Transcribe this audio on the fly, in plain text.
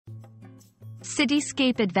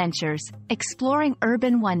Cityscape Adventures, exploring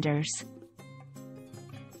urban wonders.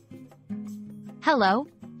 Hello,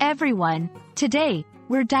 everyone. Today,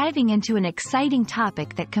 we're diving into an exciting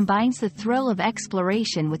topic that combines the thrill of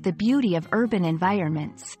exploration with the beauty of urban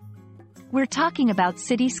environments. We're talking about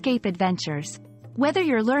Cityscape Adventures. Whether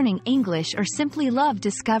you're learning English or simply love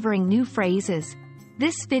discovering new phrases,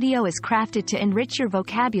 this video is crafted to enrich your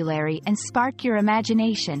vocabulary and spark your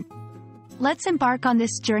imagination. Let's embark on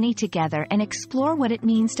this journey together and explore what it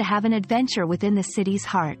means to have an adventure within the city's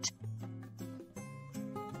heart.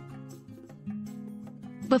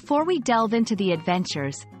 Before we delve into the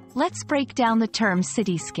adventures, let's break down the term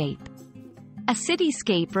cityscape. A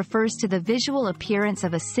cityscape refers to the visual appearance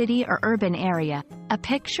of a city or urban area, a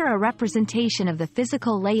picture or representation of the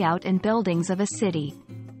physical layout and buildings of a city.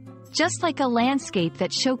 Just like a landscape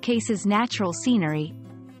that showcases natural scenery,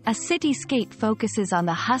 a cityscape focuses on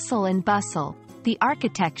the hustle and bustle, the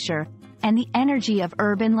architecture, and the energy of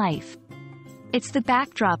urban life. It's the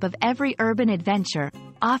backdrop of every urban adventure,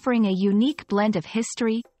 offering a unique blend of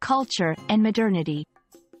history, culture, and modernity.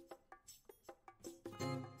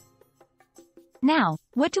 Now,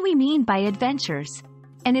 what do we mean by adventures?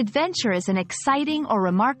 An adventure is an exciting or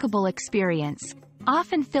remarkable experience,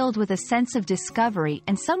 often filled with a sense of discovery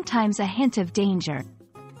and sometimes a hint of danger.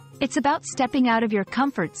 It's about stepping out of your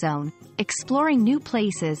comfort zone, exploring new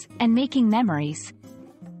places, and making memories.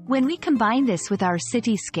 When we combine this with our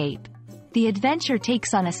cityscape, the adventure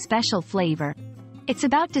takes on a special flavor. It's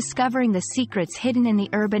about discovering the secrets hidden in the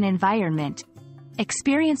urban environment,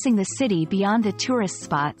 experiencing the city beyond the tourist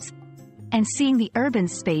spots, and seeing the urban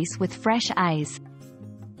space with fresh eyes.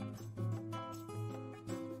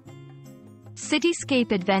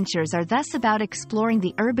 Cityscape adventures are thus about exploring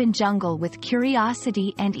the urban jungle with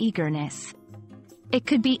curiosity and eagerness. It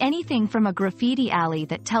could be anything from a graffiti alley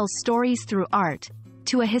that tells stories through art,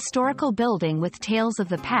 to a historical building with tales of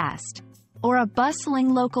the past, or a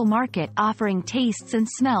bustling local market offering tastes and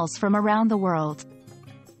smells from around the world.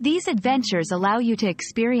 These adventures allow you to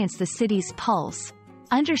experience the city's pulse,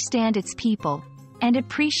 understand its people, and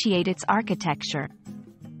appreciate its architecture.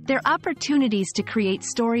 They're opportunities to create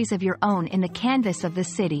stories of your own in the canvas of the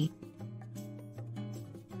city.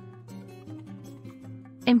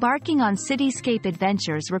 Embarking on cityscape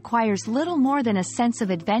adventures requires little more than a sense of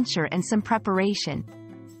adventure and some preparation.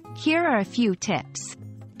 Here are a few tips.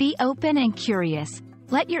 Be open and curious.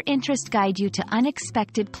 Let your interest guide you to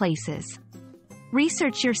unexpected places.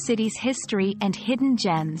 Research your city's history and hidden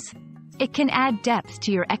gems. It can add depth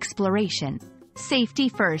to your exploration. Safety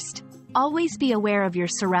first. Always be aware of your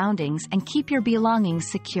surroundings and keep your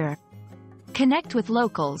belongings secure. Connect with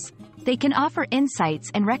locals. They can offer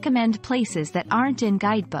insights and recommend places that aren't in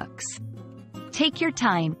guidebooks. Take your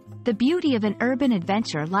time. The beauty of an urban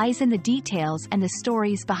adventure lies in the details and the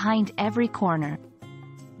stories behind every corner.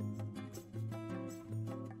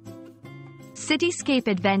 Cityscape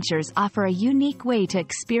adventures offer a unique way to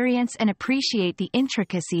experience and appreciate the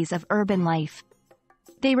intricacies of urban life.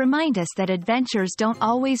 They remind us that adventures don't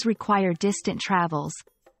always require distant travels.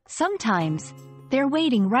 Sometimes, they're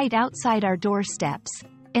waiting right outside our doorsteps,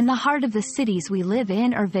 in the heart of the cities we live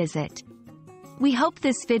in or visit. We hope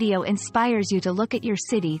this video inspires you to look at your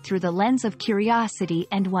city through the lens of curiosity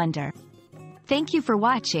and wonder. Thank you for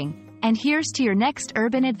watching, and here's to your next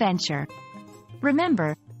urban adventure.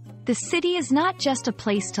 Remember, the city is not just a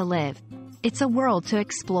place to live, it's a world to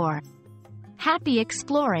explore. Happy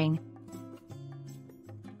exploring!